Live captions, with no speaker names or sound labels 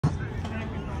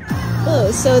Oh,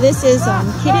 so this is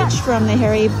Quidditch from the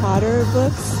Harry Potter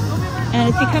books, and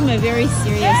it's become a very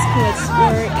serious co-ed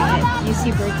sport at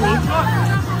UC Berkeley.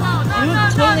 I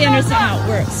don't totally understand how it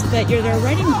works, but they're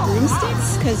riding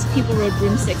broomsticks because people rode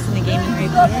broomsticks in the game in Harry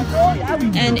Potter,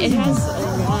 and it has a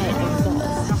lot of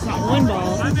balls. It's not one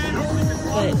ball,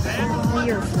 but 3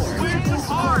 or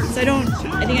 4. So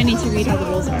I think I need to read how the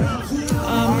rules are.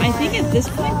 I think at this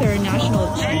point there are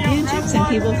national championships and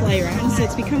people fly around, so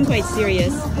it's become quite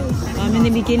serious. In the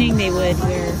beginning they would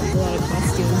wear a lot of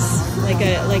costumes, like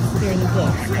they're in the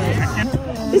book.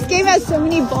 But this game has so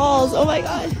many balls. Oh my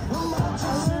god!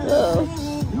 Whoa!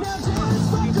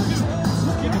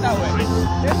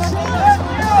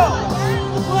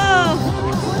 Whoa!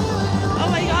 Oh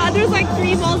my god! There's like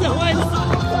 3 balls at once.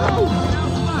 Whoa.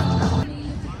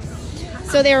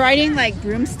 So they're riding like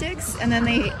broomsticks, and then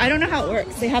I don't know how it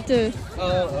works. They have to,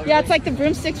 okay. Yeah, it's like the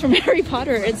broomsticks from Harry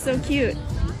Potter. It's so cute.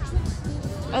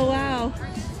 Oh wow.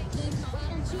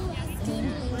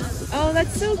 Oh,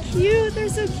 that's so cute. They're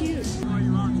so cute. I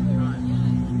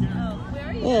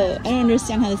don't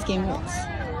understand how this game works.